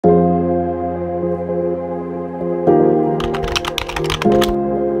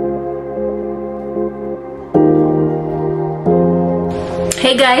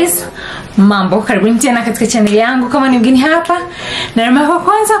guys, mambo, karibuni tena katika channel yangu. Kama ni mgeni hapa na mara ya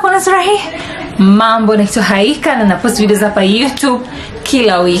kwanza kwa sura hii, mambo, naitwa Haika na napost videos hapa YouTube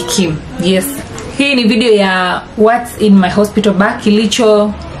kila wiki. Yes, hii ni video ya what's in my hospital bag,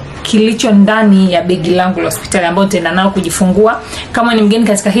 kilicho ndani ya begi langu la hospitali ambayo nitaenda nao kujifungua. Kama ni mgeni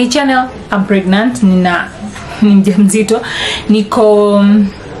katika hii channel, I'm pregnant, ni mjamzito, niko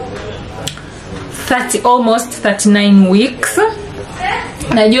almost 39 weeks.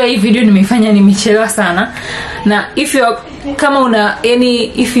 Najua hii video nimeifanya nimechelewa sana, na if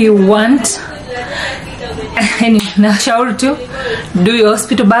you want nashauri tu do your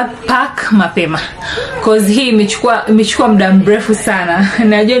hospital bag pack mapema, cause hii imechukua muda mrefu sana.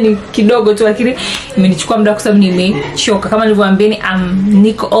 Najua ni kidogo tu, lakini imenichukua muda kwa sababu nimechoka. Kama nilivyowaambieni,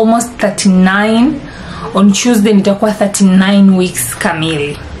 niko almost 39. On Tuesday nitakuwa 39 weeks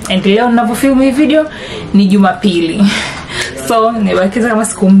kamili, and leo ninapofilm hii video ni Jumapili. So nibakiza kama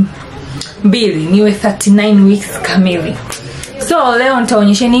siku 2 niwe 39 weeks kamili. So leo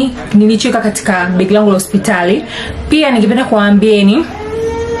nitaonyesheni nilichoweka katika begi langu la hospitali. Pia ningependa kuwaambieni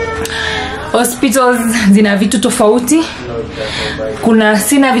hospitals zina vitu tofauti.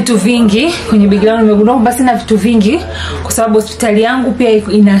 Sina vitu vingi kwenye begi langu, nimegundua kwamba sina vitu vingi kwa sababu hospitali yangu pia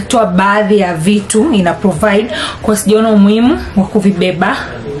inatoa baadhi ya vitu, ina provide, kwa sijaona umuhimu wa kuvibeba.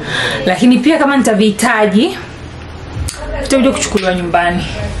 Lakini pia kama nitavihitaji vitakuja kuchukuliwa nyumbani.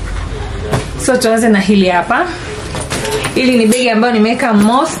 So tuanze na hili hapa. Hili ni begi ambayo nimeweka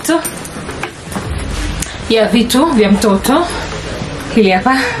most ya vitu vya mtoto. Hili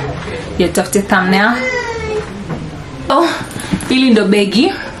hapa, ya tafute thumbnail. Hili ndo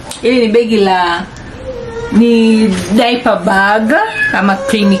begi. Hili ni begi ni diaper bag ama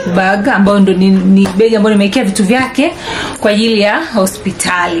clinic bag, ambayo ndo ni begi ambayo nimewekea vitu vyake kwa ajili ya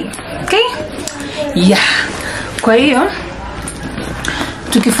hospitali. Okay? Yeah. Kwa hiyo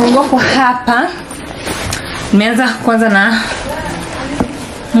tukifungua kwa hapa, nimeanza kwanza na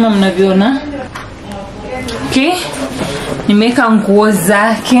kama mnavyoona. Okay? Nimeweka nguo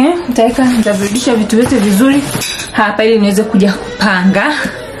zake. Nitavirudisha vitu vyote vizuri hapa ili niweze kuja kupanga.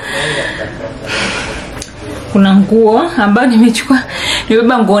 Kuna nguo ambayo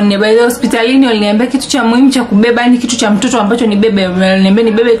nimebeba nguo 4. By the hospitalini waliniambia kitu cha muhimu cha kubeba, ni kitu cha mtoto ambacho waliniambia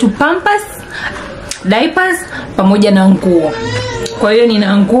nibebe tu pampers, diapers pamoja na nguo. Kwa hiyo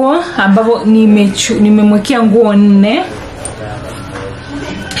nina nguo ambapo nimemwekea nguo 4.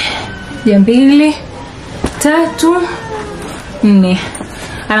 2, 3, 4.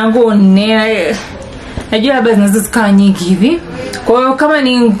 Ana nguo 4. Najua labda zinaweza zikawa nyingi hivi. Kwa hiyo kama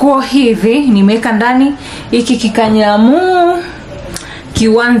ni nguo hivi, nimeweka ndani hiki kikanyamu,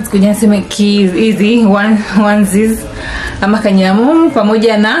 kiwanzi kujasema hizi onesies ama kanyamu,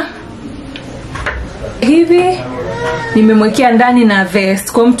 pamoja na hivi nimemwekea ndani na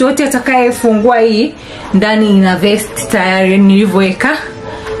vest. Kwa mtu wote atakayefungua hii, ndani ina vest tayari nilivyoweka.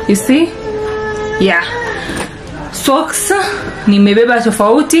 You see? Yeah. Socks nimebeba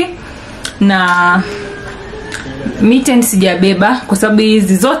tofauti, na mitten sijabeba kwa sababu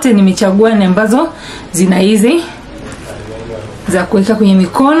hizi zote nimechagua ni ambazo zina hizi za kuweka kwenye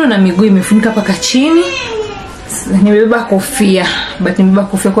mikono na miguu imefunika paka chini. Nimebeba kofia,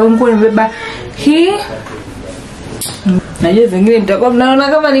 kwa hiyo nimebeba hii. Najua zingine mtakuwa mnaona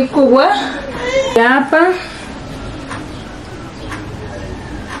kama ni kubwa. Hapa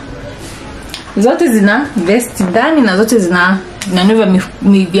zote zina vest ndani, na zote zina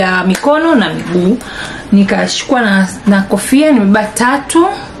vya mikono na miguu. Nikachukua na kofia, nimebeba 3.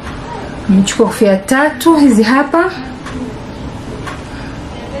 Nimechukua kofia 3 hizi hapa.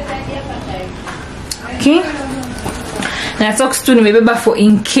 Okay? Na socks tu nimebeba for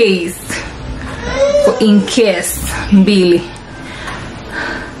in case 2.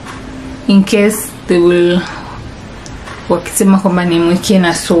 In case they will wakisema kwamba nimwekee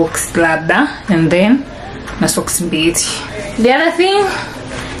na socks labda, and then na socks 2. The other thing,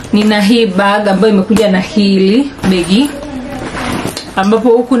 nina hii bag ambayo imekuja na hili begi, ambapo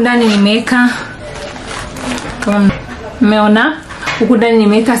huku ndani nimeweka, kama mmeona, huku ndani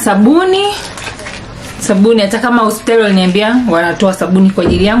nimeweka sabuni. Hata kama hospitali waliniambia wanatoa sabuni kwa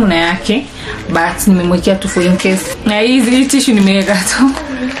ajili yangu na yake, but nimemwekea tu for in case. Na hizi tissue nimeweka tu,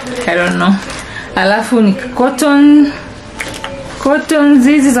 I don't know. Alafu ni cotton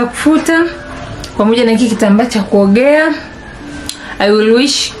hizi za kufuta, pamoja na hiki kitambaa cha kuogea. I will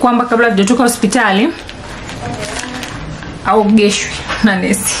wish kwamba kabla hujatoka hospitali aogeshwe na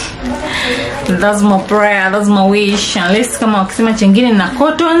nesi. That's my prayer, that's my wish. Unless kama wakisema chengine, na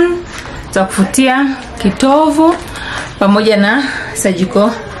cotton za kufutia kitovu pamoja na surgical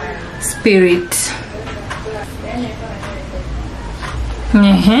spirit.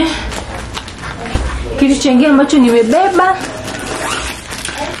 Kitu chengine ambacho nimebeba,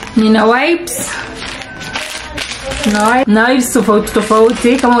 nina wipes. Na wipes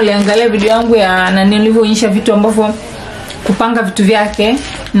tofauti kama uliangalia video yangu ya na nilivyoonyesha vitu ambavyo kupanga vitu vyake,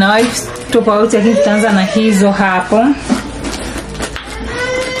 na wipes tofauti, lakini tutaanza na hizo hapo.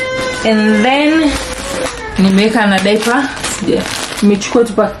 And then nimeweka na diaper. Nimechukua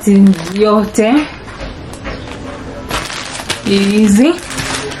tu pakiti yote hizi.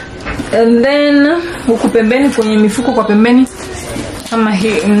 And then huku pembeni kwenye mifuko kwa pembeni kama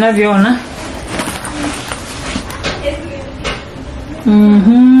hii mnavyoona,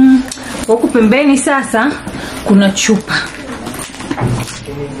 huku pembeni sasa kuna chupa.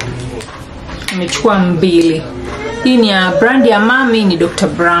 Nimechukua 2. Hii ni ya brand ya mami, ni Dr.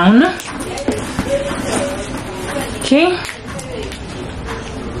 Brown. Okay.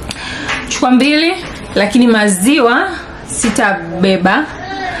 Chupa 2, lakini maziwa sitabeba.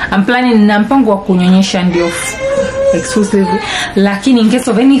 I'm planning na mpango wa kunyonyesha ndio exclusively, lakini in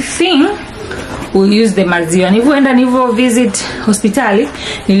case of anything we'll use the maziwa. Nilivyo visit hospitali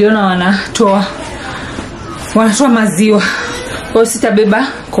niliona wanatoa maziwa. Kwa sitabeba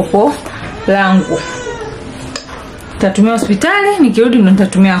kopo langu. Nitatumia hospitali, nikirudi ndo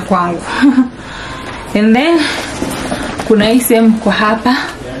nitatumia kwangu. And then kuna hii sehemu kwa hapa,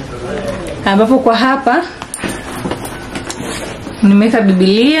 ambapo kwa hapa nimeweka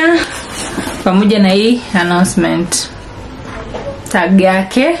Biblia pamoja na hii announcement tag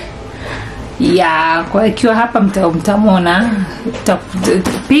yake. Ya kwa ikiwa hapa mtamona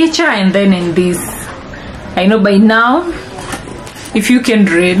picture, and then in this, I know by now if you can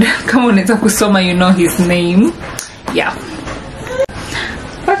read, kama unaweza kusoma, you know his name. Yeah.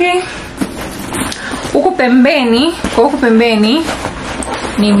 Okay. Huku pembeni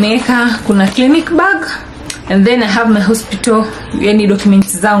nimeweka kuna clinic bag, and then I have my hospital, yani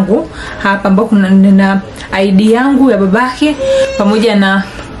documents zangu hapa, ambapo kuna na ID yangu ya babake pamoja na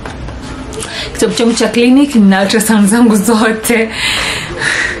kitabu changu cha clinic na ultrasound zangu zote.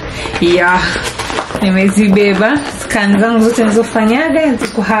 Yeah. Nimezibeba scan zangu zote nilizofanyaga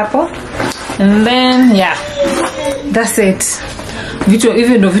ziko hapo. And then yeah, that's it. Vitu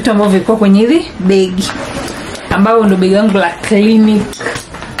hivyo ndio vitu ambavyo vilikuwa kwenye hili begi, ambao ndio begi langu la clinic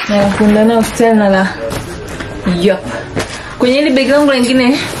na kuendana hospitali na la kwenye hili begi langu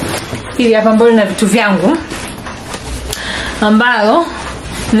lingine hili hapa, ambalo na vitu vyangu ambalo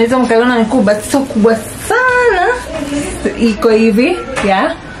naweza mkaona ni kubwa, sio kubwa sana, iko hivi.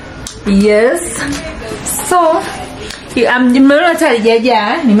 Yeah. Yes. So nimeona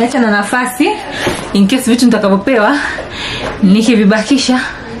talijajaa, nimeacha na nafasi in case vitu nitakavyopewa nikivibakisha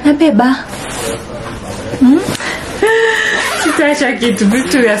na beba. Sitaacha kitu,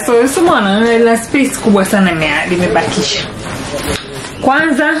 vitu ya so mwana na space kubwa sana nimebakisha.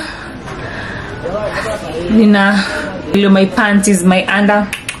 Kwanza nina my panties, my under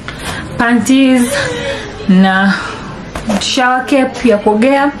panties, na shower cap ya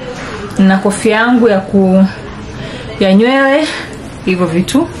kuogea, na kofia yangu ya nywele. Hivyo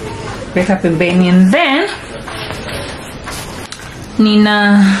vitu weka pembeni. And then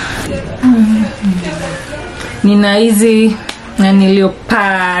nina hizi na nilio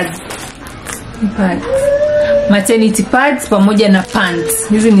pads, maternity pads pamoja na pants.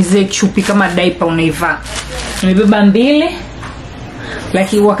 Hizi ni zile chupi kama diaper unaivaa. Nimebeba 2,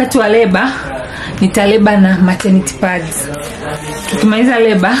 lakini wakati wa labor nitaleba na maternity pads. Tukimaliza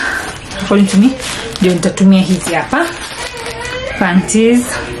labor according to me ndio nitatumia hizi hapa panties.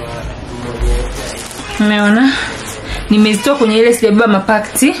 Umeona? Nimezitoa kwenye ile sijabeba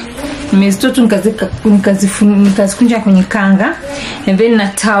mapakti. Nimezitoa tu nikazikunja kwenye kanga. And then na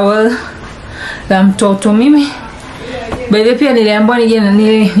towel la mtoto. Mimi baadaye pia niliambiwa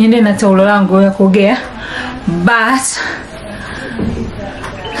niende na taulo langu ya kuogea, but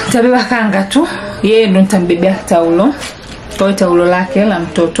nitabeba kanga tu. Yeye ndo nitambebea taulo. Kwa taulo lake la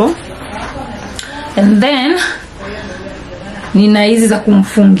mtoto. And then nina hizi za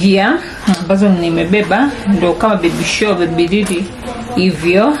kumfungia ambazo nimebeba, ndio kama baby show, baby didi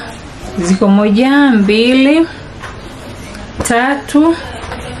hivyo. Ziko 1, 2,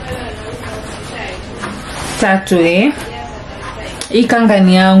 3. Hii kanga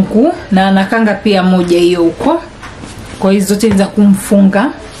ni yangu na ana kanga pia moja hiyo huko. Kwa hizo zote za kumfunga,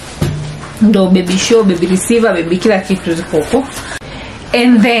 ndio baby show, baby receiver, baby kila kitu ziko huko.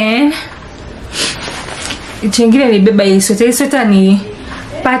 And then chengine nilibeba hii sweta. Hii sweta ni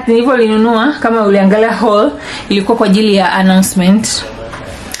part nilivyolinunua, kama uliangalia haul, ilikuwa kwa ajili ya announcement.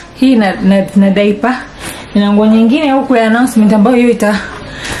 Hii na diaper. Nina nguo nyingine huko ya announcement ambayo hiyo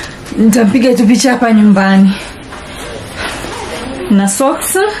nitampiga tu picha hapa nyumbani. na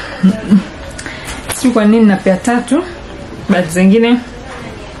socks. Sio kwa nini na pia 3, but zingine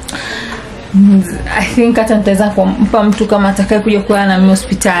I think hata nitaweza kumpa mtu kama atakaye kuja kulala na mimi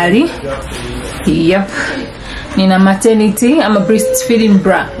hospitali. Yep. Nina maternity ama breastfeeding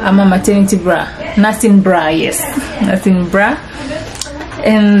bra ama maternity bra, nursing bra, yes, nursing bra.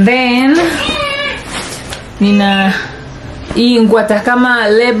 And then nina hii nguo, hata kama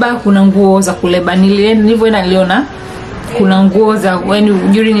leba kuna nguo za kuleba. Niliona kuna nguo za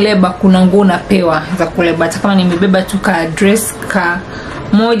when during labor kuna nguo napewa za kuleba, hata kama nimebeba tu ka dress ka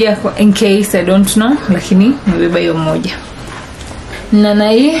moja in case I don't know, lakini nimebeba hiyo moja. Na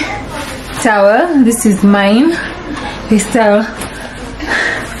hii towel, this is mine. This towel.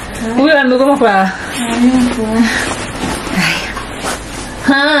 Huyu amegoma kwa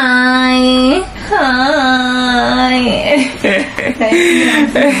hi.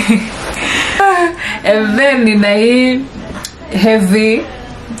 And then nina hii heavy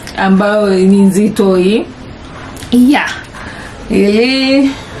ambayo ni nzito hii. Yeah.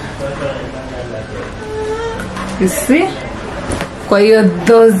 Ili you see? Kwa hiyo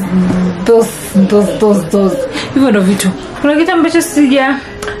those hivyo ndo vitu. Kuna kitu ambacho sija,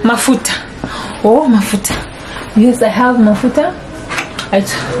 mafuta. Oh, mafuta. Yes, I have mafuta.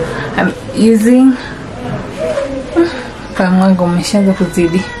 I'm using kama umeshaanza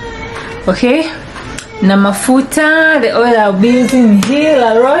kuzidi. Okay? Na mafuta, the oil I'll be using here,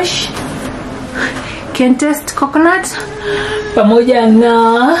 La Roche Kentest coconut, pamoja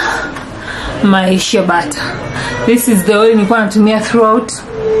na my shea butter. This is the oil nilikuwa natumia throughout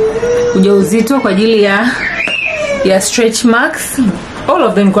ujauzito kwa ajili ya stretch marks. All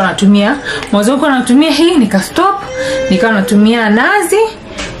of them nilikuwa natumia. Mwanzo nilikuwa natumia hii, nika stop, nikawa natumia nazi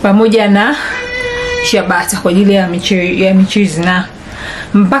pamoja na shea butter kwa ajili ya michizi. Na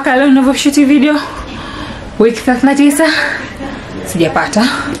mpaka leo ninavyoshoot video week 39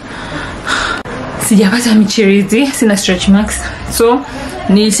 sijapata michirizi, sina stretch marks. So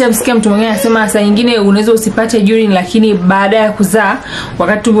nilishamsikia mtu mwingine anasema saa nyingine unaweza usipate during, lakini baada ya kuzaa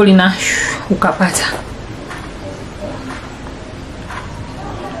wakati tumbo lina ukapata.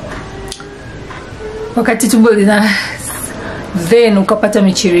 Wakati tumbo lina then ukapata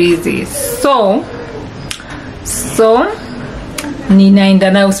michirizi. So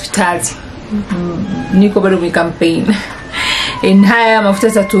ninaenda nayo hospitali. Niko bado kwenye campaign. And haya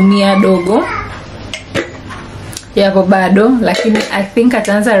mafuta tatumia dogo yapo bado, lakini I think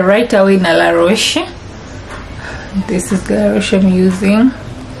ataanza right away na La Roche. This is La Roche I'm using.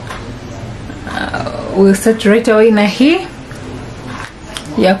 We'll start right away na hii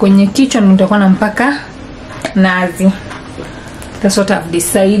ya kwenye kichwa, nitakuwa na mpaka nazi. That's what I've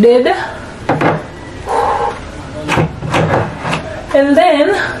decided. And then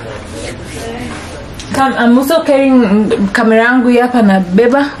I'm also carrying camera yangu hapa na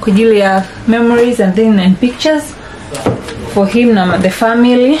beba kwa ajili ya memories and pictures for him na the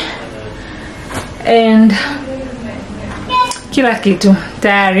family, and kila kitu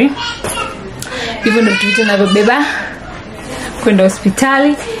tayari. Hivyo ndio vitu ninavyobeba kwenda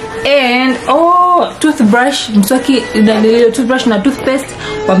hospitali. And toothbrush, mswaki, toothbrush na toothpaste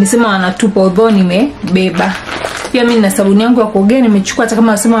wamesema wanatupa, although nimebeba. Pia mimi na sabuni yangu ya kuogea nimechukua, hata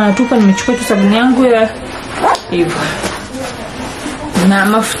kama wasema wanatupa, nimechukua tu sabuni yangu ya hivyo. Na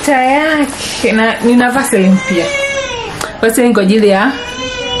mafuta yake, na nina Vaseline pia. Vaseline kwa ajili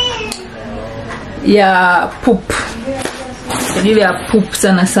ya poop. Kwa ajili ya poop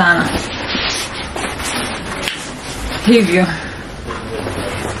sana. Hivyo.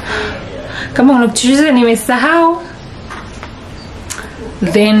 Kama kuna kitu chochote nimesahau,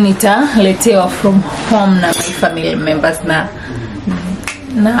 then nitaletewa from home na my family members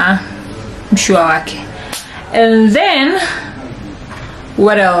na mshua wake. And then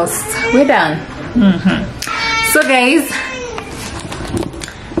what else? We're done. So guys,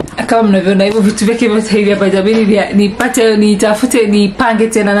 kama mnavyoona hivyo vitu vyake vyote hivi hapa, itabidi nitafute nipange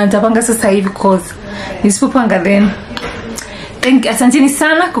tena, na nitapanga sasa hivi cause nisipopanga then. Asanteni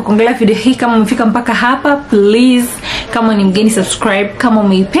sana kwa kuangalia video hii. Kama umefika mpaka hapa, please, kama ni mgeni, subscribe. Kama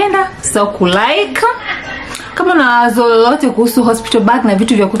umeipenda, usisahau kulike. Kama una wazo lolote kuhusu hospital bag na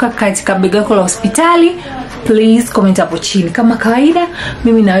vitu vya kuweka katika bega lako la hospitali, please comment hapo chini. Kama kawaida,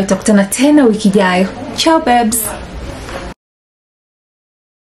 mimi na wewe tutakutana tena wiki ijayo. Ciao babes.